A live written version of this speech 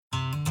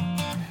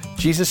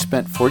Jesus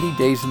spent 40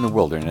 days in the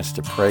wilderness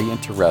to pray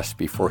and to rest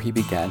before he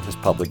began his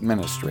public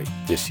ministry.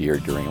 This year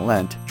during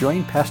Lent,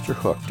 join Pastor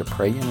Hook to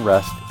pray and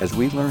rest as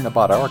we learn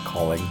about our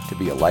calling to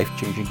be a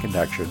life-changing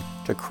connection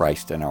to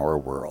Christ in our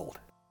world.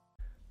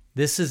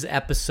 This is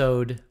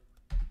episode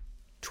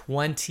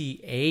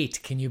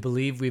 28. Can you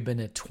believe we've been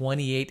at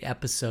 28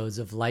 episodes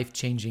of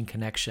Life-Changing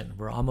Connection?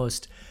 We're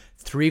almost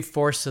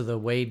 3/4 of the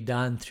way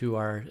done through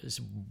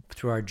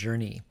our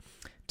journey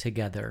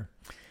together.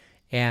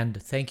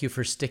 And thank you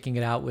for sticking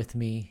it out with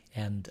me,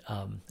 and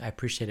I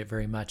appreciate it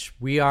very much.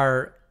 We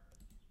are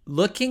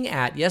looking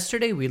at,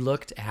 yesterday we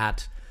looked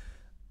at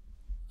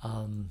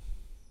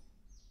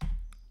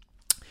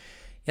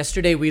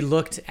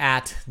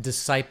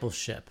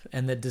discipleship,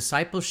 and the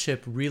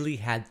discipleship really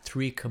had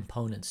three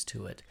components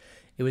to it.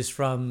 It was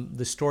from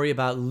the story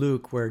about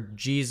Luke, where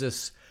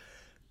Jesus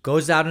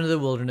goes out into the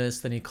wilderness,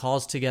 then he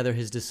calls together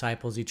his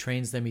disciples, he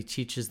trains them, he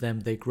teaches them,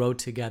 they grow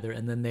together,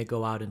 and then they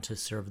go out and to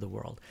serve the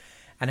world.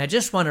 And I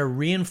just want to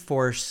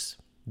reinforce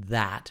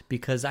that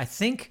because I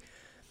think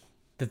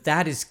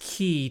that is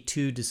key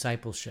to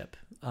discipleship.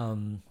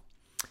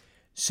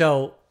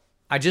 So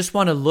I just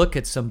want to look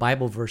at some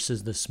Bible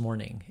verses this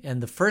morning.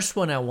 And the first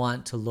one I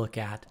want to look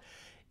at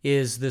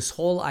is this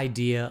whole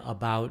idea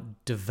about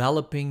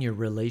developing your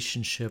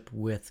relationship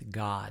with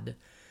God.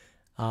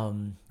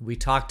 We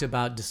talked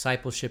about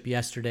discipleship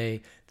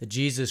yesterday, that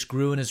Jesus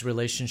grew in his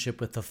relationship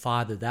with the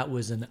Father. That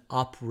was an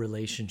up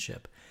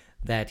relationship,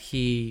 that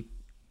he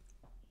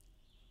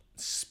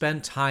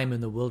spent time in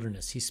the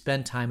wilderness. He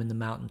spent time in the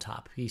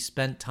mountaintop. He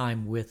spent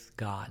time with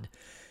God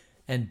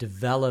and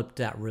developed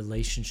that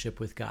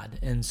relationship with God.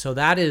 And so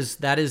that is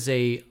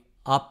a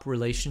up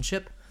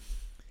relationship.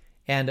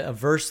 And a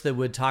verse that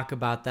would talk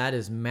about that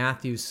is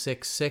Matthew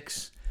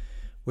 6:6,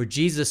 where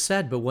Jesus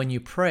said, "But when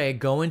you pray,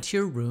 go into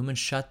your room and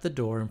shut the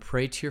door and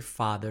pray to your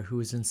Father who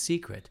is in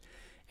secret.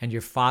 And your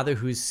Father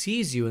who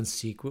sees you in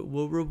secret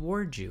will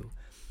reward you."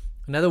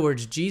 In other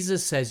words,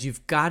 Jesus says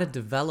you've got to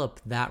develop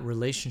that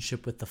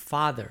relationship with the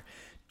Father.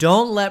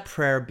 Don't let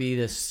prayer be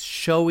this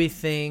showy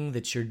thing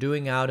that you're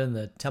doing out in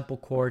the temple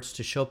courts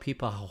to show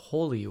people how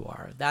holy you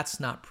are.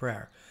 That's not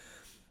prayer.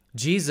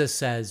 Jesus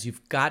says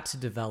you've got to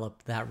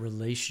develop that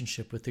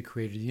relationship with the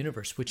Creator of the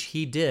universe, which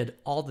he did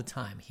all the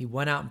time. He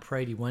went out and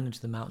prayed. He went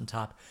into the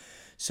mountaintop.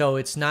 So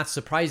it's not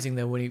surprising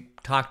that when he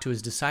talked to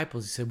his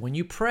disciples, he said, when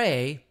you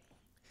pray,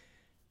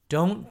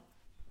 don't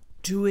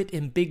do it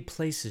in big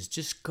places.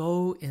 Just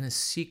go in a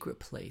secret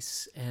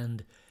place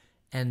and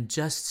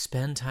just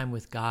spend time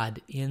with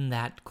God in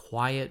that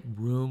quiet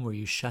room where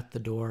you shut the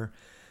door.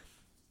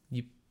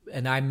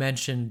 And I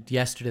mentioned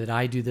yesterday that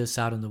I do this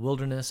out in the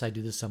wilderness. I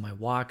do this on my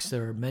walks.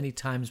 There are many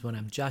times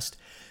when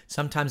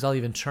sometimes I'll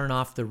even turn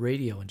off the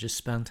radio and just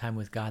spend time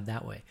with God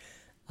that way.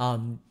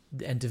 And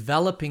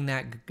developing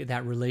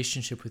that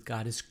relationship with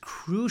God is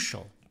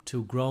crucial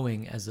to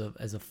growing as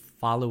a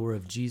follower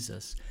of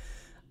Jesus.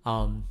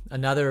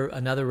 Another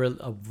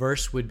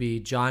verse would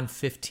be John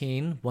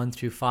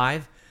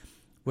 15:1-5,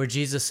 where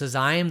Jesus says,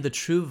 "I am the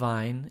true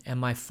vine, and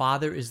my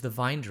Father is the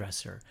vine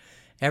dresser.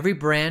 Every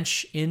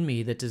branch in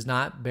me that does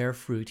not bear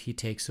fruit, he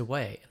takes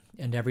away.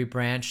 And every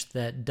branch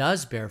that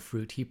does bear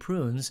fruit, he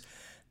prunes,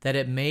 that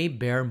it may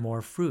bear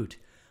more fruit.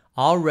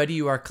 Already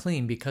you are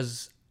clean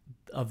because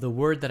of the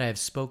word that I have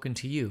spoken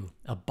to you.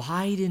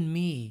 Abide in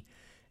me,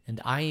 and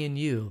I in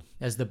you.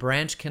 As the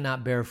branch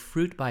cannot bear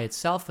fruit by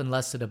itself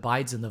unless it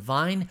abides in the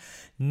vine,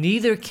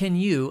 neither can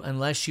you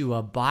unless you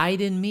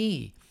abide in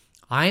me.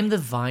 I am the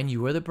vine,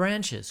 you are the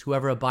branches.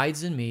 Whoever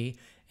abides in me,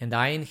 and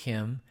I in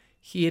him,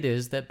 he it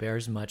is that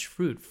bears much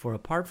fruit. For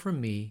apart from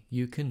me,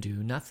 you can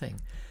do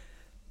nothing."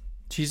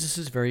 Jesus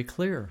is very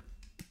clear.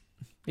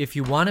 If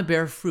you want to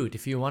bear fruit,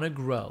 if you want to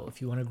grow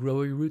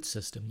your root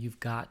system, you've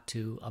got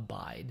to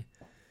abide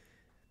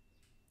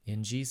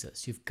in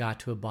Jesus. You've got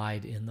to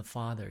abide in the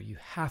Father. You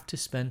have to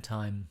spend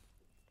time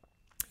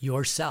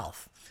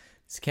yourself.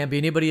 This can't be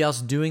anybody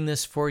else doing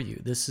this for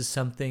you. This is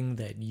something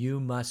that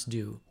you must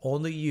do.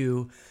 Only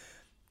you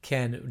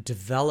can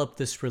develop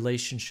this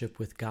relationship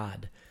with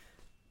God.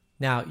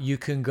 Now, you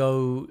can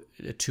go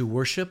to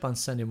worship on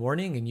Sunday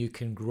morning and you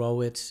can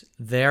grow it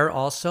there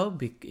also.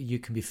 You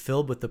can be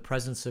filled with the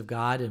presence of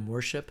God in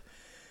worship,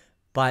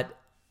 but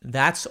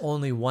that's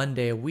only one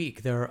day a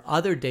week. There are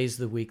other days of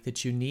the week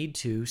that you need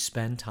to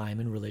spend time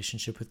in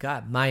relationship with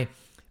God. My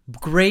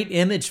great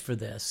image for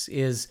this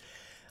is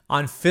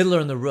on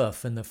Fiddler on the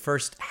Roof. In the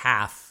first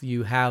half,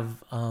 you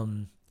have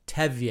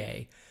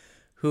Tevye,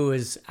 who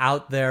is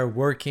out there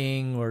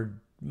working or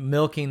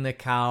milking the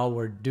cow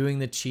or doing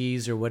the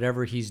cheese or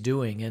whatever he's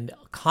doing. And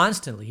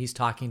constantly he's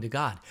talking to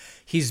God.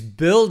 He's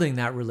building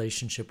that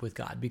relationship with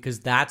God because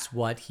that's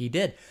what he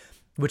did,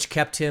 which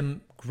kept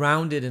him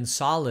grounded and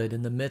solid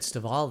in the midst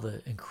of all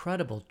the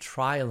incredible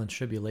trial and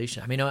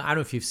tribulation. I mean, I don't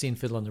know if you've seen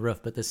Fiddler on the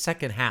Roof, but the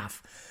second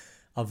half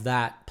of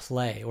that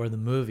play or the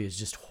movie is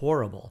just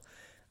horrible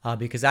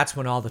because that's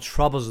when all the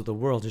troubles of the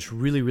world just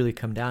really, really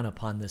come down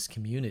upon this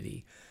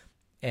community.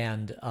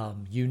 And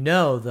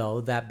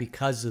though, that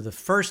because of the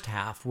first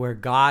half where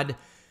God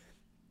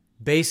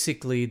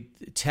basically,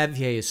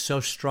 Tevye is so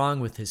strong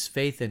with his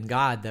faith in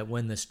God that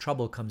when this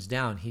trouble comes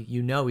down,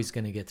 he's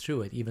going to get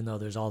through it, even though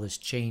there's all this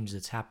change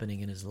that's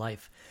happening in his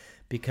life,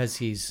 because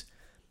he's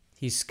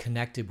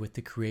connected with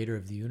the creator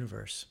of the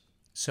universe.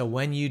 So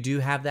when you do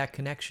have that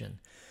connection,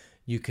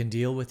 you can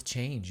deal with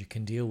change. You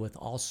can deal with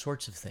all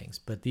sorts of things.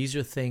 But these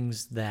are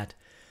things that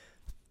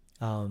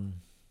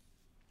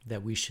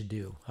that we should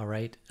do. All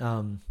right.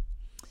 The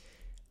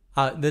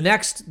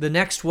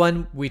next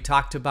one we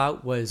talked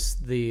about was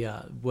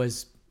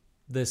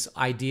this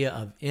idea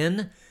of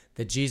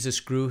that Jesus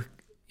grew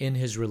in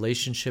his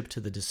relationship to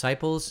the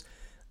disciples.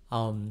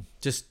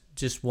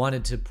 Just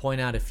wanted to point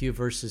out a few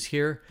verses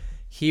here.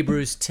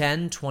 Hebrews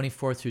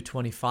 10:24 through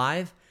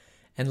 25.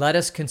 And let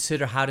us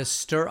consider how to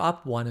stir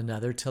up one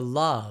another to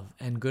love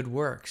and good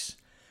works,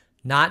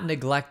 not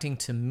neglecting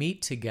to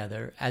meet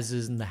together, as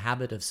is in the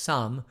habit of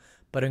some,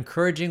 but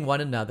encouraging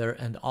one another,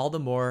 and all the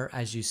more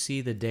as you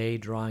see the day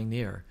drawing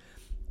near.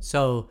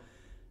 So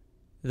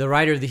the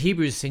writer of the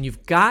Hebrews is saying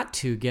you've got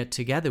to get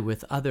together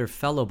with other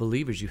fellow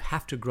believers. You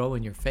have to grow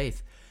in your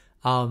faith.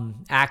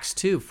 Acts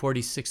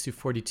 2:46 through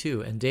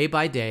 42. And day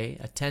by day,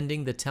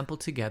 attending the temple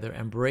together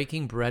and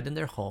breaking bread in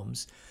their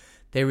homes,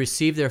 they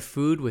received their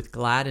food with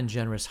glad and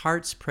generous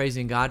hearts,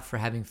 praising God for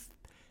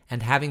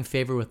having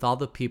favor with all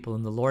the people.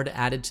 And the Lord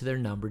added to their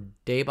number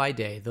day by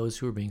day those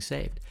who were being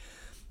saved.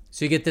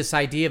 So you get this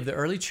idea of the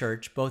early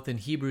church, both in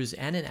Hebrews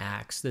and in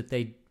Acts, that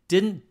they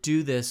didn't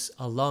do this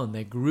alone.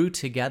 They grew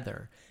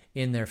together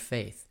in their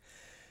faith.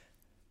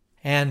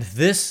 And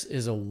this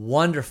is a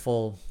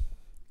wonderful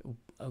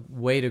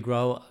way to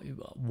grow.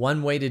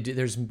 One way to do,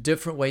 there's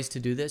different ways to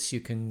do this.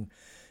 You can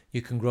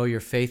grow your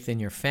faith in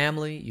your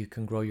family. You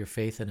can grow your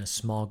faith in a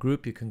small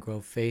group. You can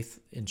grow faith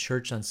in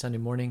church on Sunday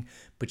morning.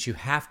 But you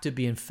have to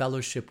be in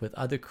fellowship with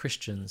other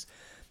Christians.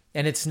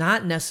 And it's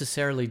not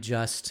necessarily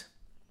just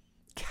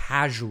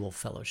casual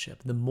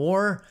fellowship. The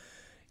more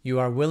you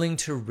are willing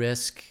to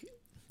risk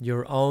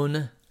your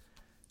own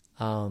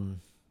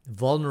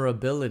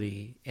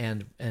vulnerability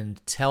and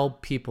tell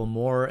people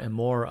more and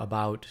more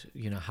about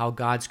how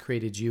God's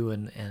created you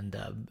and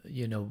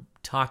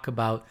talk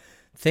about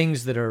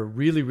things that are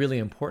really, really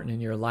important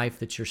in your life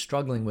that you're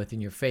struggling with in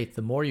your faith,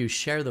 the more you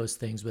share those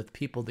things with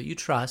people that you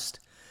trust,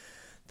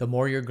 the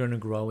more you're going to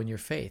grow in your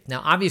faith.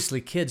 Now,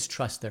 obviously, kids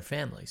trust their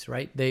families,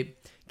 right?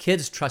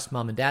 Kids trust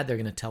mom and dad. They're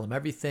going to tell them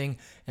everything.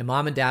 And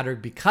mom and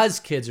dad because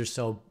kids are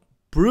so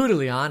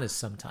brutally honest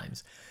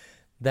sometimes,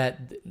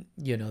 that,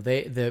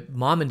 the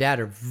mom and dad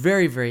are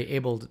very, very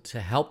able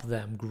to help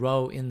them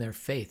grow in their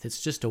faith.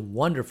 It's just a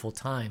wonderful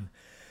time.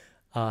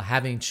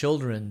 Having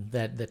children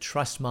that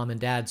trust mom and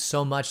dad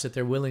so much that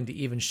they're willing to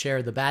even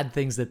share the bad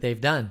things that they've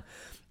done.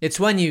 It's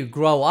when you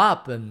grow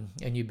up and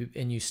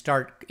you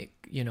start,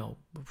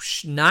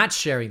 not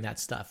sharing that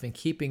stuff and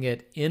keeping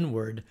it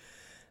inward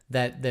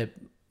that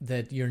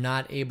you're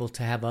not able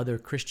to have other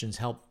Christians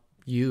help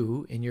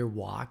you in your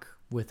walk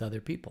with other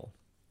people.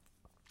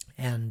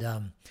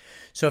 And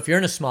so if you're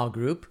in a small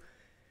group,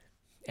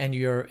 and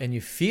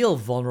you feel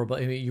vulnerable,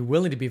 you're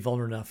willing to be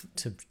vulnerable enough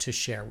to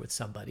share with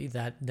somebody,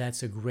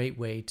 that's a great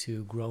way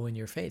to grow in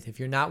your faith. If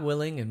you're not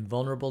willing and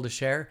vulnerable to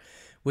share,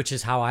 which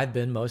is how I've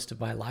been most of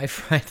my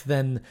life, right,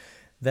 then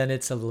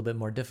it's a little bit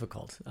more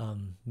difficult.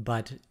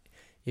 But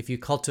if you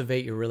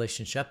cultivate your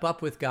relationship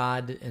up with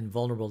God and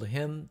vulnerable to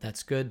Him,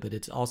 that's good, but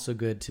it's also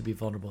good to be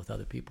vulnerable with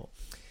other people.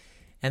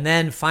 And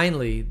then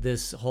finally,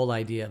 this whole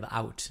idea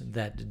of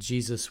that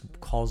Jesus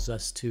calls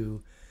us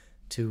to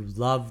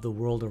love the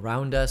world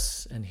around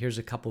us. And here's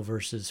a couple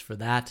verses for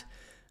that.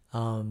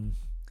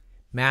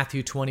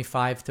 Matthew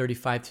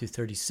 25:35 through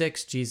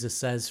 36, Jesus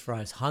says, "For I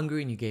was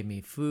hungry and you gave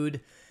me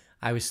food.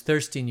 I was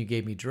thirsty and you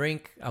gave me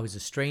drink. I was a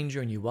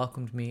stranger and you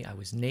welcomed me. I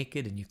was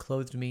naked and you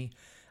clothed me.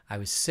 I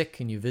was sick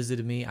and you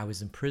visited me. I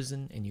was in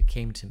prison and you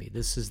came to me."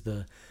 This is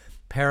the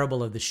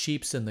parable of the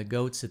sheep and the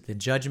goats at the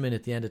judgment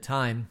at the end of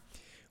time,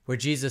 where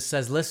Jesus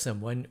says,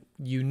 listen, when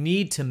you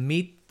need to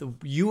meet,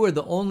 you are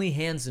the only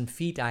hands and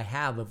feet I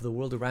have of the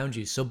world around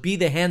you. So be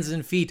the hands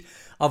and feet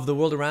of the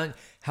world around.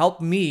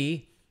 Help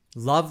me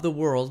love the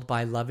world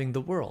by loving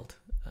the world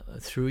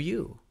through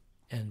you.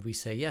 And we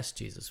say, yes,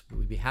 Jesus,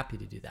 we'd be happy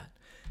to do that.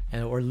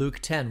 Or Luke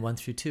 10:1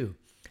 through 2.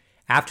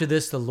 After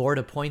this, the Lord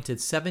appointed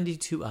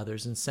 72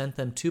 others and sent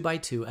them 2 by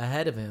 2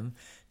 ahead of him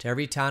to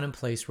every town and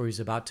place where he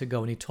was about to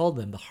go. And he told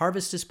them, the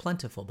harvest is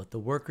plentiful, but the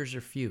workers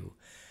are few.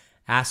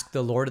 Ask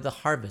the Lord of the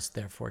harvest,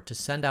 therefore, to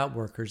send out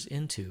workers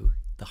into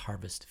the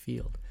harvest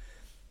field.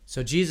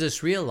 So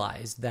Jesus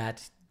realized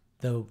that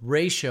the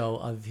ratio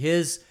of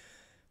his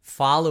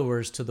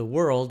followers to the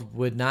world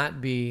would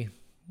not be,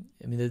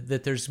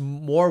 that there's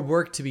more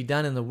work to be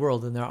done in the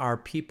world than there are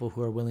people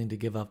who are willing to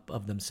give up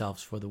of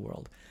themselves for the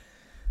world.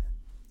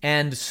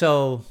 And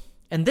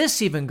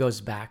this even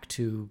goes back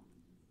to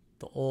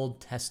the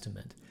Old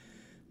Testament.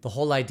 The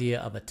whole idea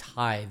of a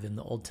tithe in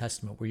the Old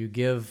Testament, where you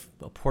give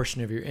a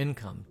portion of your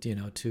income,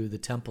 to the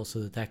temple so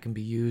that can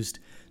be used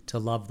to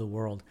love the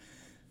world.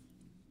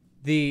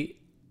 The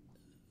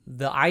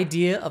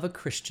idea of a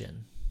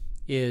Christian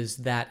is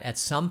that at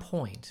some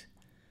point,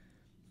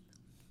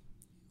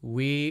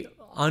 we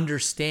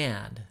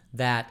understand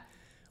that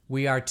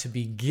we are to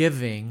be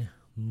giving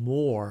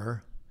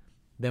more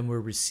than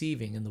we're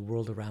receiving in the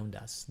world around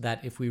us.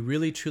 That if we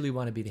really truly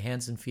want to be the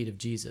hands and feet of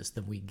Jesus,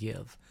 then we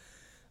give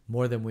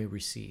more than we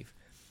receive.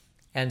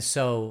 And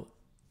so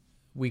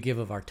we give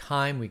of our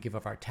time, we give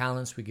of our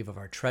talents, we give of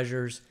our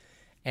treasures.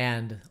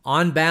 And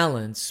on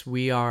balance,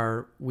 we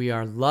are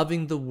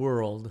loving the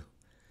world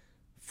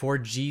for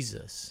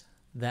Jesus.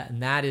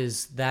 That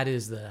is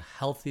the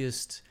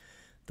healthiest.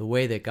 The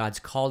way that God's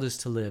called us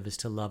to live is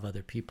to love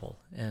other people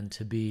and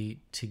to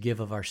give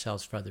of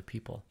ourselves for other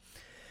people.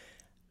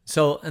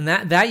 So, and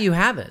that you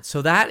have it.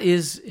 So that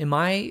is, in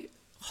my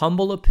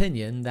humble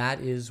opinion,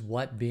 that is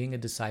what being a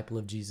disciple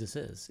of Jesus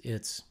is.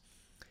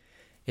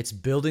 It's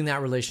building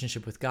that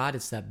relationship with God.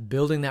 It's that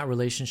building that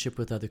relationship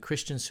with other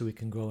Christians so we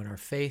can grow in our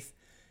faith.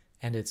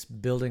 And it's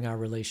building our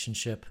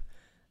relationship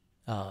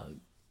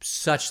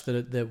such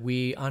that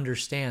we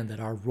understand that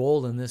our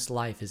role in this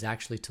life is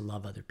actually to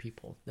love other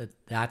people.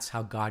 That's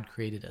how God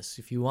created us.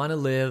 If you want to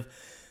live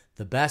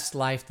the best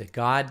life that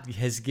God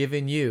has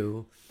given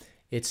you,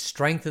 it's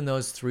strengthen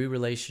those three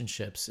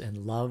relationships and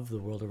love the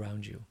world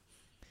around you.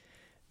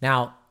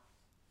 Now,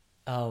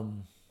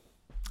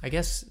 I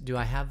guess, do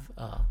I have...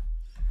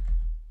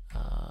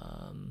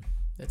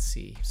 let's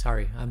see.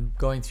 Sorry, I'm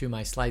going through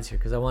my slides here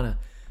because I want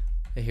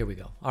to... Here we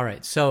go. All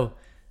right, so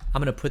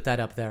I'm going to put that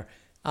up there.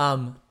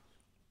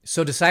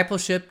 So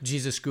discipleship,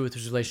 Jesus grew with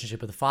his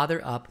relationship with the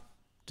Father up,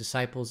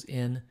 disciples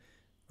in,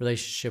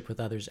 relationship with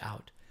others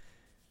out.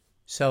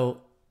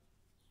 So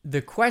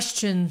the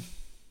question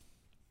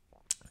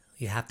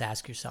you have to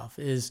ask yourself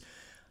is,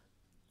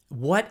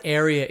 what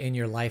area in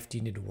your life do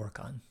you need to work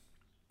on?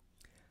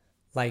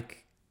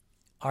 Like,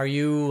 are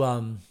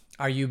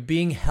you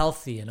being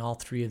healthy in all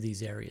three of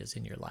these areas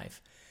in your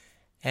life?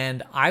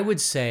 And I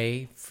would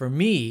say, for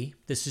me,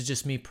 this is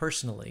just me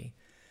personally,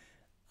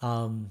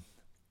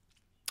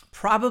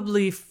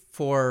 probably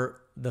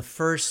for the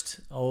first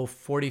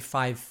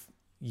 45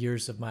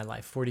 years of my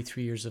life,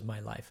 43 years of my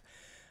life,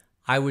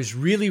 I was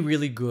really,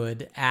 really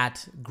good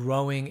at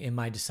growing in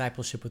my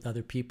discipleship with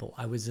other people.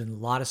 I was in a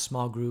lot of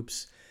small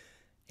groups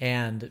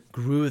and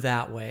grew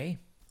that way,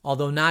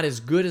 although not as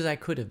good as I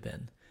could have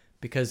been,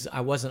 because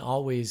I wasn't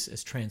always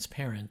as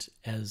transparent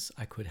as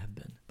I could have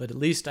been. But at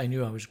least I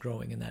knew I was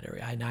growing in that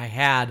area. And I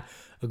had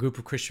a group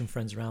of Christian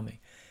friends around me.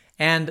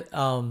 And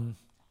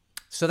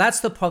so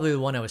that's probably the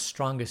one I was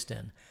strongest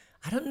in.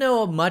 I don't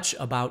know much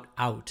about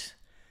out.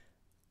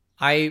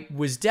 I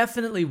was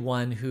definitely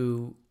one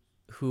who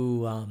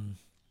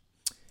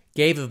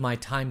gave of my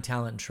time,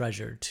 talent, and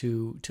treasure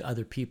to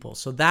other people.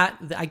 So that,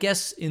 I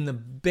guess, in the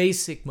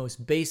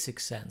most basic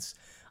sense,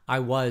 I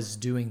was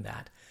doing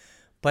that.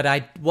 But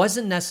I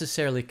wasn't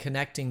necessarily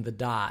connecting the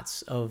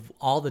dots of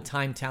all the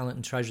time, talent,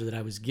 and treasure that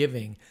I was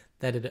giving,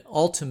 that it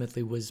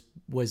ultimately was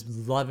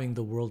loving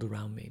the world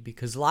around me.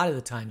 Because a lot of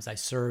the times I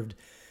served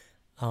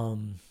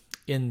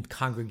in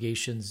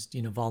congregations,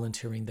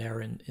 volunteering there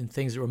and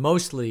things that were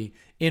mostly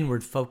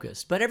inward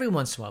focused. But every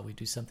once in a while we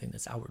do something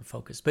that's outward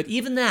focused. But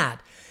even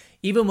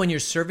when you're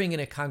serving in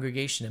a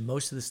congregation and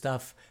most of the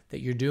stuff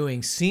that you're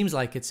doing seems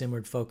like it's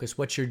inward focused,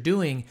 what you're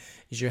doing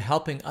is you're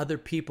helping other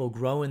people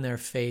grow in their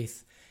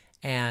faith,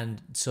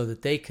 and so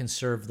that they can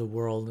serve the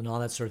world and all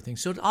that sort of thing.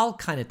 So it all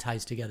kind of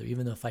ties together,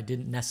 even though if I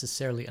didn't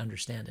necessarily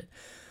understand it.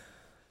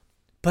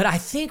 But I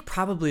think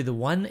probably the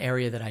one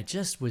area that I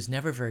just was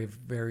never very,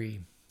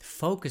 very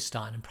focused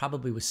on and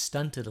probably was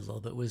stunted a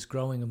little bit was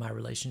growing in my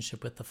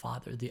relationship with the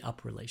Father, the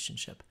up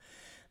relationship.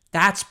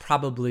 That's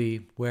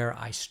probably where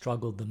I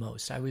struggled the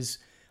most. I was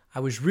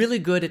really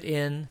good at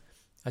in,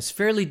 I was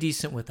fairly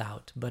decent with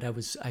out, but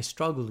I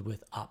struggled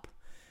with up.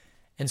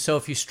 And so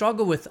if you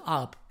struggle with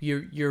up,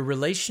 your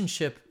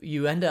relationship,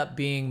 you end up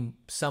being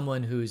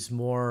someone who's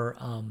more,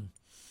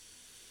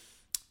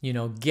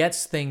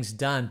 gets things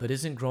done, but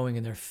isn't growing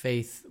in their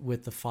faith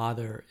with the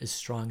Father as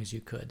strong as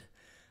you could.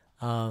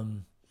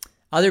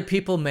 Other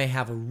people may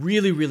have a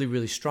really, really,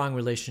 really strong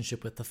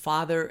relationship with the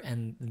Father,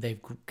 and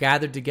they've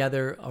gathered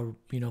together,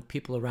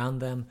 people around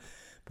them,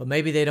 but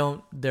maybe they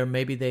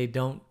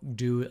don't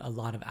do a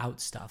lot of out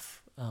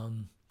stuff,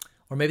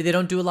 or maybe they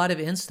don't do a lot of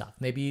in stuff.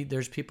 Maybe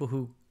there's people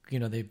who,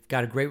 they've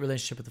got a great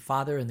relationship with the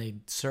Father and they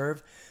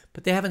serve,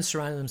 but they haven't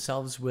surrounded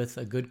themselves with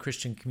a good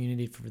Christian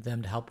community for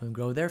them to help them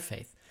grow their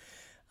faith.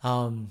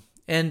 And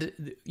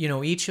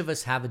each of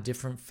us have a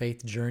different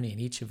faith journey, and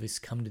each of us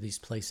come to these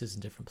places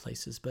in different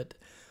places, but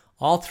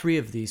all three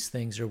of these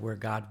things are where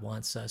God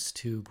wants us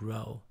to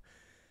grow.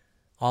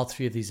 All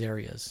three of these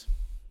areas.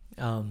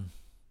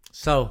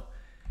 So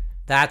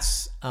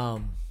that's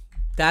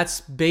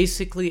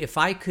basically, if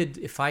I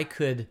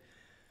could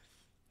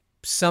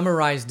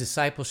summarize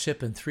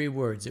discipleship in 3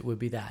 words, it would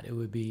be that. It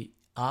would be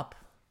up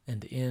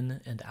and in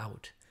and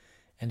out.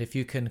 And if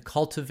you can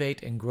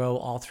cultivate and grow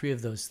all 3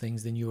 of those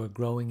things, then you are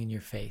growing in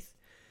your faith.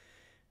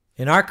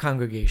 In our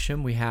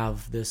congregation, we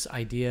have this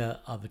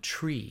idea of a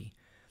tree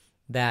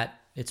that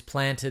it's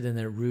planted and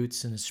there are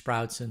roots and it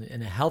sprouts, and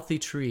a healthy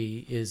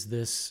tree is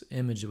this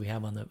image that we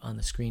have on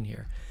the screen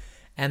here.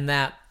 And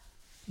that,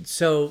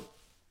 so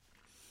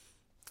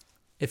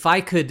if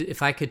I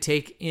could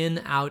take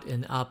in, out,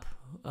 and up,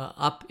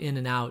 up, in,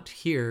 and out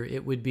here,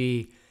 it would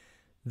be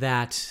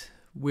that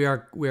we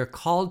are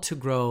called to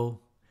grow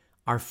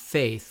our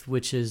faith,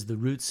 which is the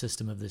root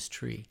system of this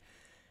tree.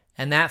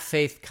 And that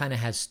faith kind of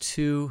has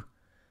two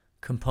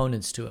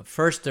components to it.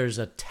 First, there's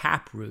a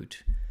tap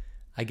root.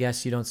 I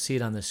guess you don't see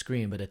it on the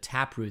screen, but a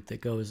tap root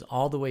that goes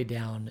all the way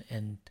down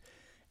and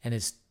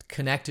is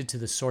connected to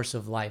the source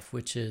of life,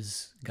 which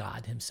is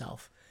God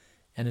himself.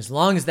 And as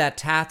long as that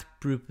tap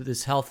root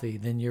is healthy,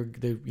 then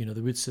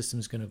the root system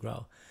is going to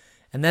grow.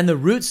 And then the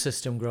root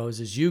system grows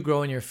as you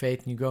grow in your faith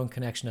and you grow in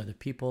connection to other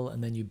people,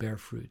 and then you bear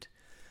fruit.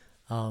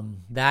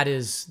 That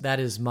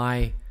is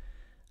my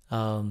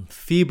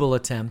feeble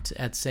attempt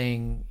at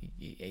saying,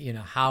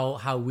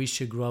 how we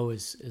should grow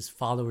as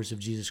followers of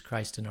Jesus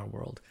Christ in our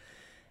world.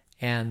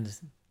 And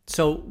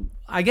so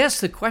I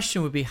guess the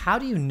question would be, how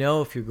do you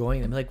know if you're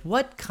going? Like,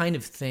 what kind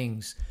of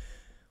things?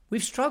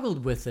 We've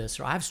struggled with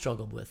this, or I've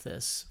struggled with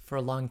this for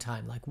a long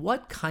time. Like,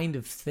 what kind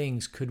of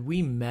things could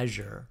we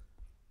measure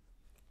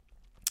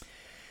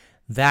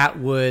that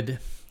would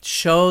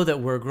show that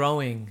we're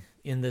growing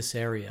in this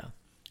area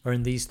or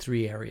in these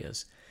three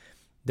areas?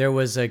 There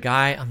was a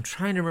guy, I'm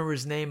trying to remember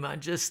his name,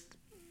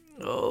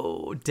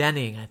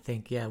 Denning, I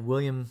think. Yeah,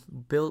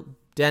 Bill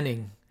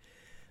Denning,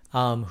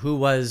 who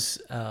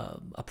was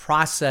a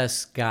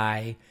process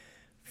guy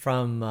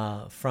from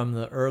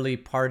the early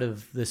part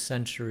of this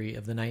century,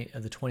 of the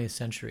 20th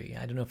century.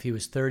 I don't know if he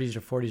was 30s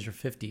or 40s or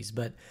 50s,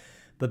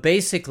 but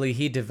basically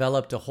he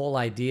developed a whole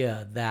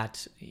idea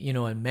that,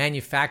 in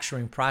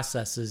manufacturing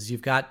processes,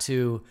 you've got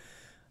to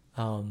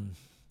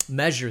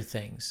measure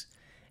things.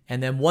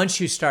 And then once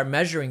you start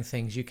measuring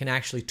things, you can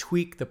actually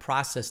tweak the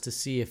process to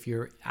see if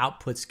your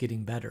output's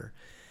getting better.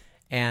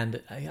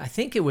 And I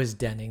think it was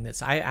Denning,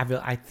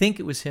 I think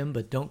it was him,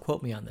 but don't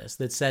quote me on this,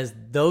 that says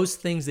those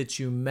things that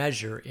you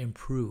measure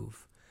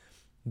improve.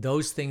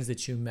 Those things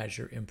that you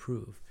measure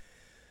improve.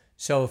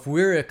 So if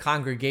we're a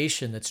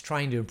congregation that's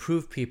trying to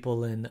improve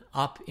people in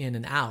up, in,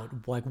 and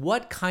out, like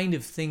what kind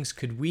of things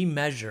could we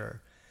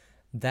measure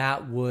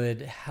that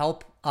would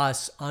help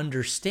us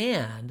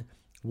understand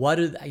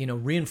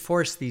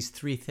reinforce these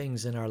three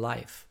things in our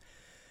life?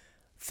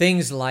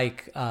 Things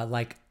like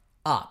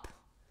up,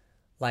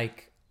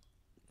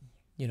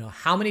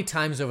 how many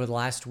times over the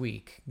last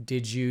week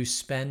did you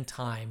spend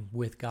time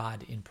with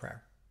God in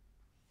prayer?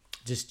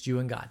 Just you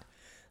and God.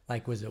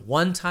 Like, was it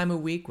 1 time a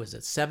week? Was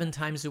it 7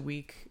 times a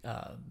week?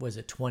 Was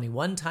it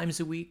 21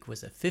 times a week?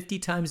 Was it 50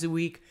 times a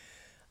week?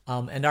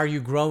 And are you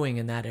growing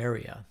in that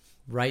area,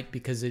 right?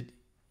 Because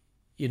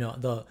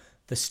the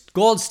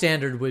gold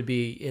standard would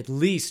be at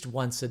least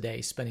once a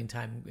day spending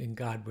time in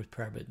God with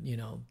prayer, but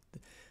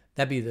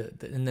that'd be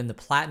and then the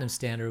platinum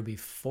standard would be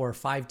 4 or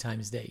 5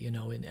 times a day,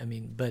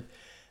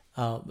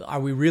 are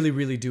we really,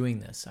 really doing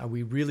this? Are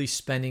we really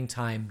spending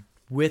time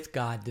with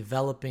God,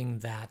 developing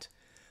that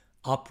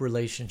up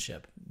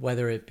relationship,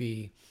 whether it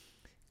be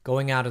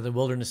going out of the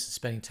wilderness and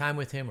spending time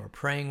with him, or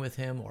praying with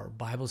him, or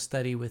Bible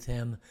study with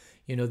him,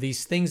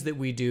 these things that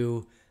we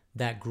do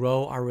that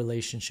grow our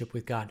relationship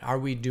with God. Are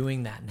we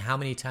doing that? And how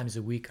many times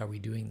a week are we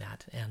doing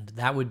that? And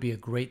that would be a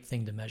great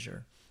thing to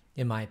measure,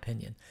 in my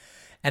opinion.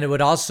 And it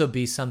would also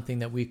be something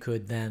that we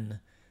could then,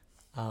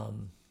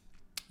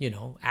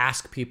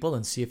 ask people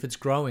and see if it's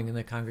growing in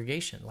the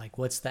congregation. Like,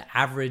 what's the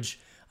average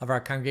of our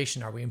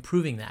congregation? Are we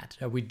improving that?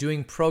 Are we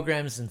doing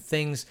programs and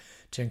things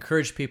to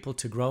encourage people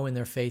to grow in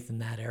their faith in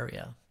that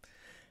area?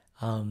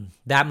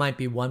 That might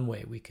be one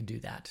way we could do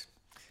that.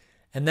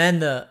 And then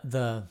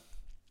the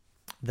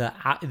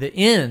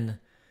in,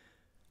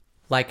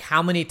 like,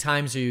 how many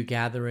times are you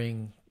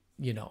gathering,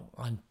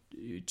 on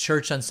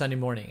church on Sunday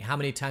morning? How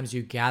many times are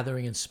you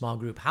gathering in small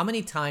group? How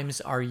many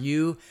times are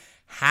you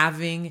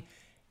having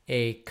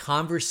a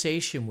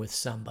conversation with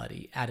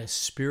somebody at a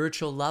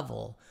spiritual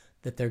level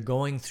that they're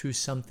going through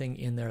something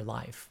in their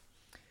life?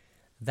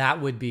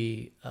 That would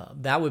be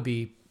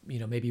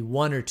maybe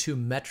 1 or 2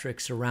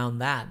 metrics around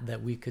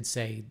that we could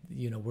say,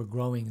 we're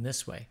growing in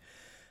this way.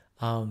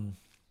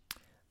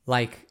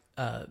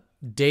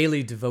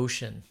 Daily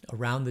devotion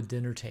around the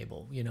dinner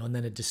table, and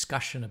then a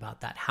discussion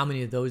about that. How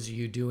many of those are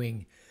you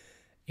doing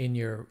in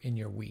your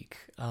week?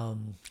 How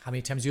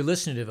many times do you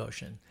listen to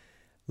devotion?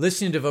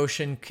 Listening to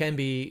devotion can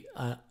be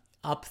an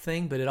up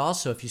thing, but it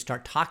also, if you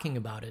start talking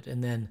about it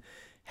and then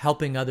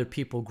helping other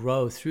people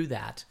grow through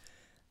that,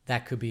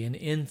 that could be an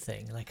in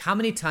thing. Like, how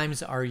many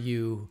times are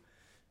you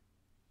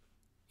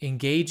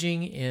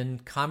engaging in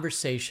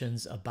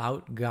conversations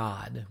about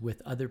God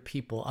with other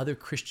people, other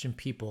Christian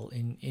people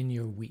in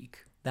your week?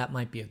 That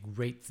might be a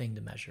great thing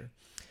to measure.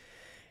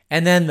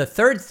 And then the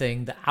third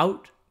thing, the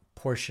out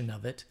portion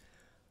of it,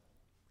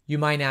 you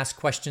might ask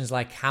questions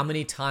like, how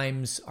many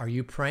times are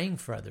you praying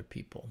for other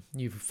people?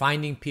 You're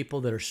finding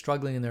people that are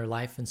struggling in their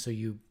life, and so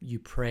you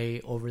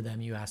pray over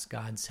them. You ask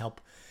God's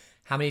help.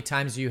 How many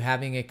times are you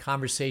having a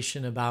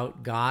conversation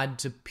about God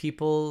to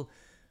people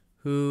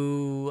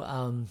who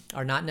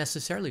are not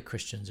necessarily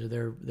Christians, or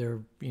they're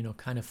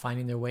kind of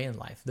finding their way in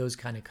life? Those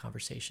kind of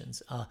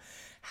conversations.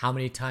 How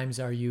many times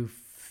are you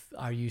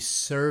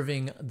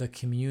serving the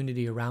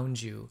community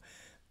around you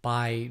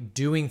by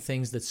doing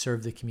things that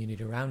serve the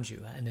community around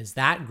you? And is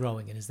that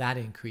growing and is that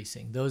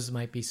increasing? Those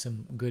might be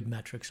some good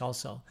metrics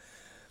also.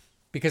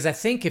 Because I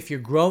think if you're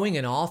growing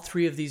in all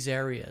three of these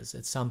areas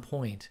at some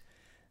point,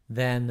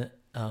 then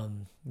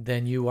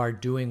you are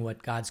doing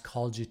what God's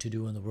called you to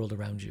do in the world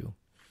around you.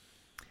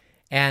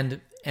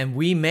 And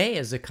we may,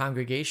 as a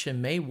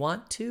congregation, may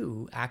want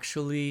to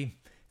actually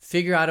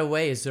figure out a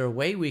way. Is there a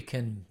way we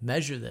can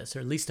measure this, or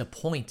at least a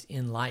point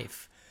in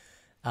life,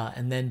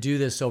 and then do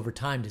this over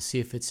time to see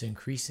if it's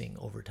increasing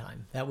over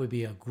time? That would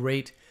be a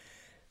great,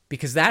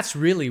 because that's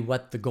really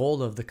what the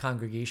goal of the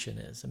congregation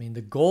is. I mean,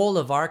 the goal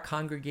of our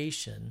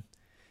congregation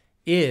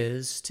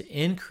is to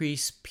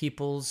increase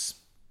people's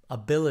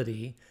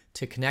ability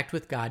to connect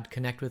with God,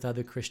 connect with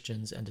other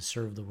Christians, and to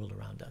serve the world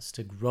around us,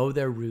 to grow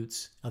their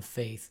roots of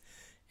faith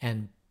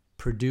and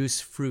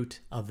produce fruit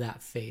of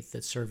that faith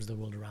that serves the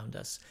world around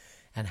us.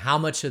 And how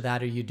much of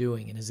that are you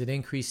doing? And is it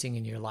increasing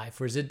in your life,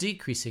 or is it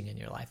decreasing in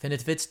your life? And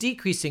if it's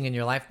decreasing in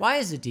your life, why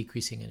is it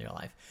decreasing in your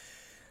life?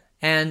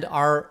 And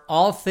are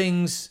all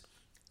things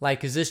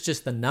like, is this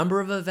just the number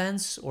of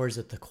events, or is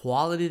it the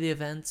quality of the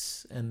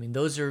events? I mean,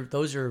 those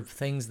are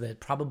things that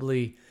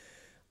probably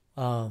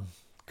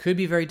could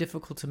be very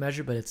difficult to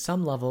measure, but at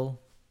some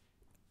level,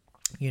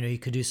 you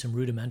could do some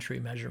rudimentary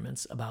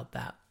measurements about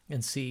that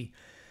and see,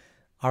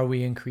 are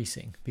we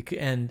increasing?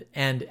 And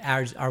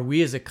are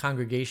we as a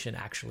congregation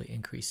actually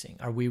increasing?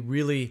 Are we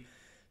really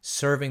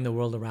serving the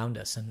world around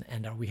us?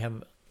 And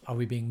are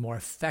we being more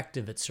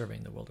effective at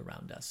serving the world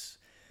around us?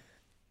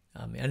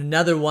 And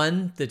another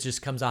one that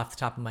just comes off the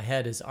top of my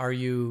head is, are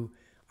you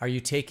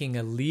taking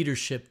a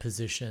leadership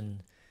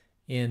position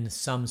in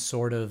some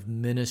sort of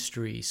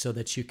ministry so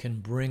that you can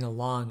bring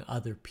along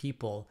other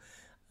people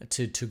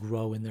to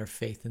grow in their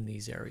faith in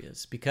these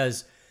areas?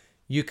 Because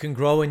you can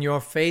grow in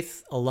your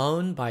faith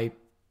alone by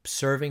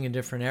serving in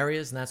different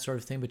areas and that sort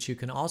of thing, but you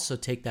can also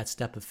take that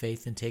step of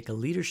faith and take a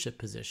leadership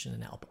position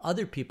and help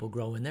other people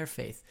grow in their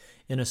faith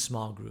in a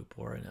small group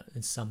or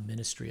in some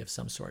ministry of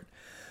some sort.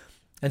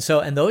 And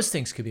those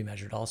things could be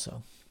measured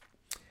also.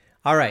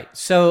 All right,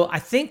 so I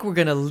think we're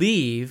going to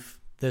leave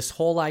this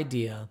whole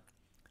idea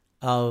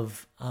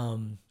of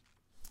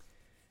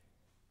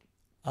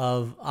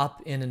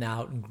up, in, and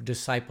out and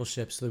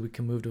discipleship so that we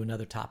can move to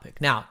another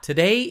topic. Now,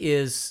 today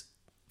is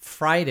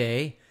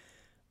Friday,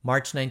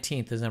 March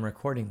 19th, as I'm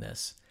recording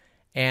this,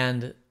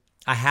 and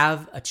I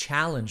have a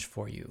challenge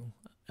for you.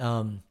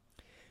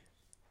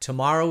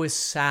 Tomorrow is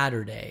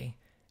Saturday,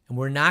 and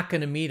we're not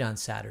going to meet on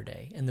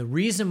Saturday. And the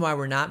reason why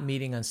we're not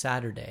meeting on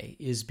Saturday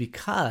is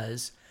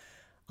because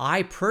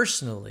I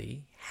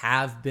personally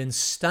have been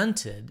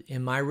stunted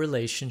in my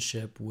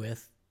relationship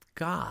with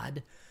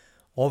God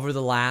over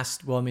the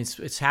last,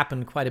 it's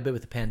happened quite a bit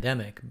with the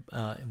pandemic,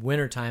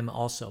 wintertime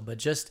also, but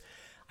just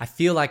I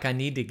feel like I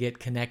need to get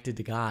connected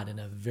to God in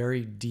a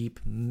very deep,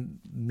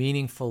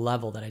 meaningful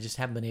level that I just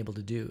haven't been able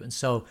to do. And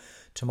so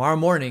tomorrow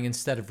morning,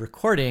 instead of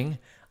recording,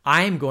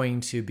 I'm going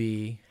to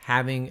be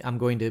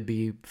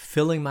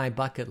filling my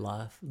bucket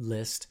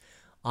list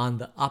on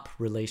the up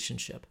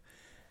relationship.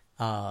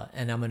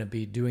 And I'm going to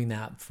be doing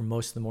that for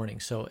most of the morning.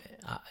 So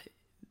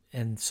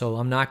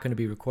I'm not going to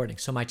be recording.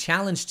 So my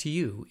challenge to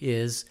you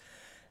is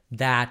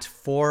that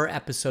for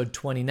episode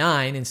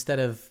 29, instead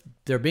of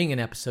there being an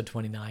episode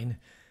 29,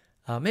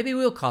 maybe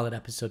we'll call it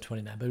episode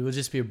 29, but it will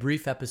just be a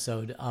brief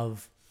episode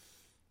of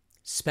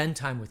spend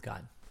time with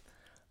God.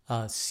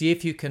 See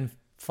if you can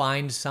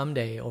find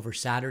someday over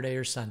Saturday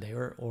or Sunday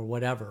or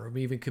whatever, or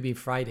even could be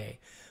Friday,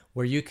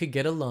 where you could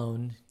get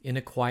alone in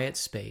a quiet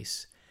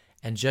space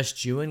and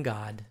just you and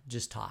God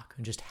just talk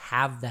and just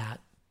have that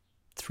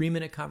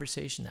 3-minute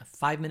conversation, that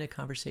 5-minute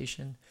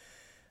conversation,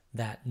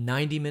 that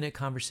 90-minute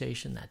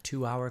conversation, that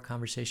 2-hour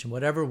conversation,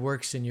 whatever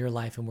works in your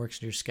life and works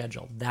in your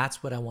schedule.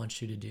 That's what I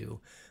want you to do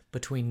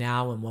between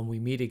now and when we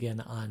meet again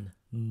on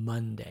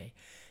Monday,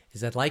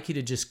 is I'd like you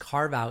to just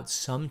carve out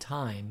some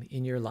time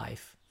in your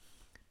life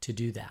to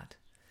do that.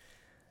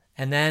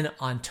 And then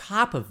on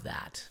top of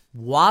that,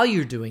 while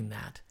you're doing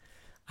that,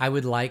 I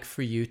would like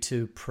for you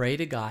to pray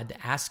to God,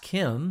 to ask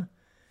Him,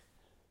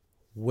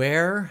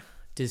 where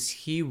does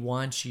He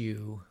want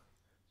you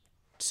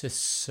to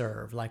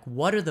serve? Like,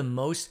 what are the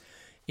most,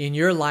 in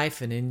your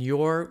life and in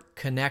your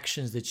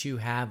connections that you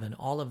have and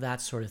all of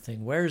that sort of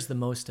thing, where is the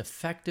most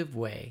effective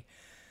way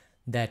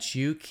that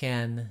you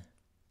can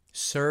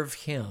serve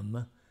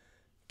Him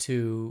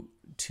to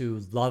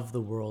love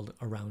the world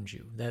around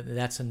you?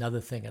 That's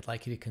another thing I'd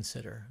like you to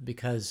consider,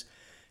 because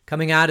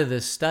coming out of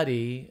this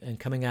study and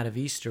coming out of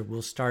Easter,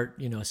 we'll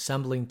start,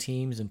 assembling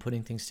teams and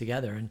putting things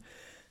together. And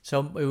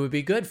so it would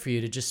be good for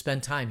you to just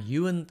spend time,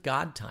 you and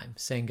God time,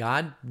 saying,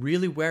 God,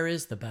 really, where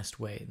is the best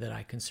way that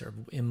I can serve?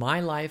 In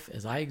my life,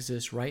 as I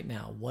exist right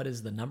now, what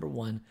is the number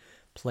one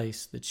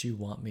place that you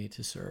want me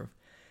to serve?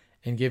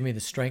 And give me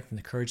the strength and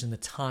the courage and the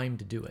time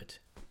to do it.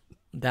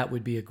 That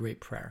would be a great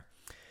prayer.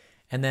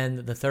 And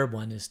then the third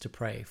one is to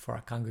pray for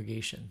our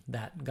congregation,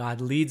 that God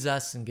leads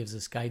us and gives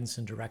us guidance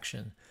and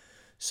direction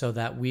so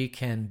that we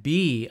can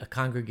be a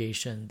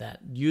congregation that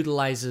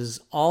utilizes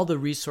all the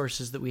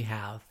resources that we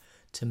have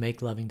to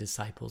make loving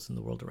disciples in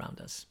the world around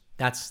us.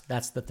 That's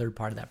the third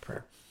part of that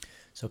prayer.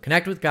 So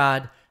connect with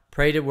God,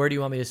 pray to where do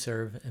you want me to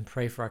serve, and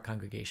pray for our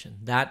congregation.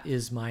 That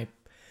is my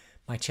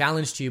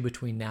challenge to you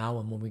between now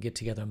and when we get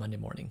together on Monday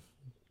morning.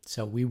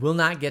 So we will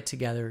not get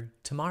together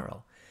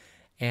tomorrow.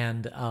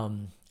 And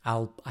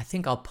I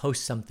think I'll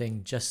post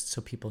something just so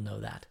people know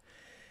that.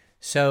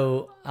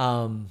 So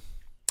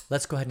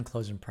let's go ahead and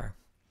close in prayer.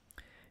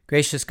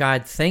 Gracious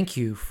God, thank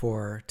you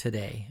for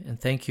today, and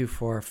thank you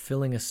for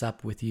filling us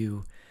up with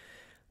you.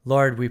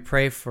 Lord, we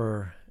pray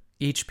for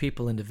each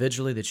people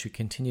individually that you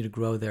continue to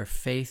grow their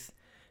faith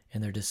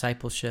and their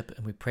discipleship,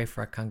 and we pray for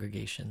our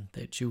congregation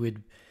that you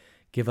would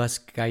give us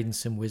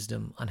guidance and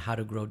wisdom on how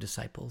to grow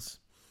disciples.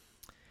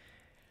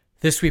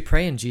 This we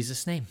pray in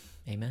Jesus' name.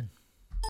 Amen.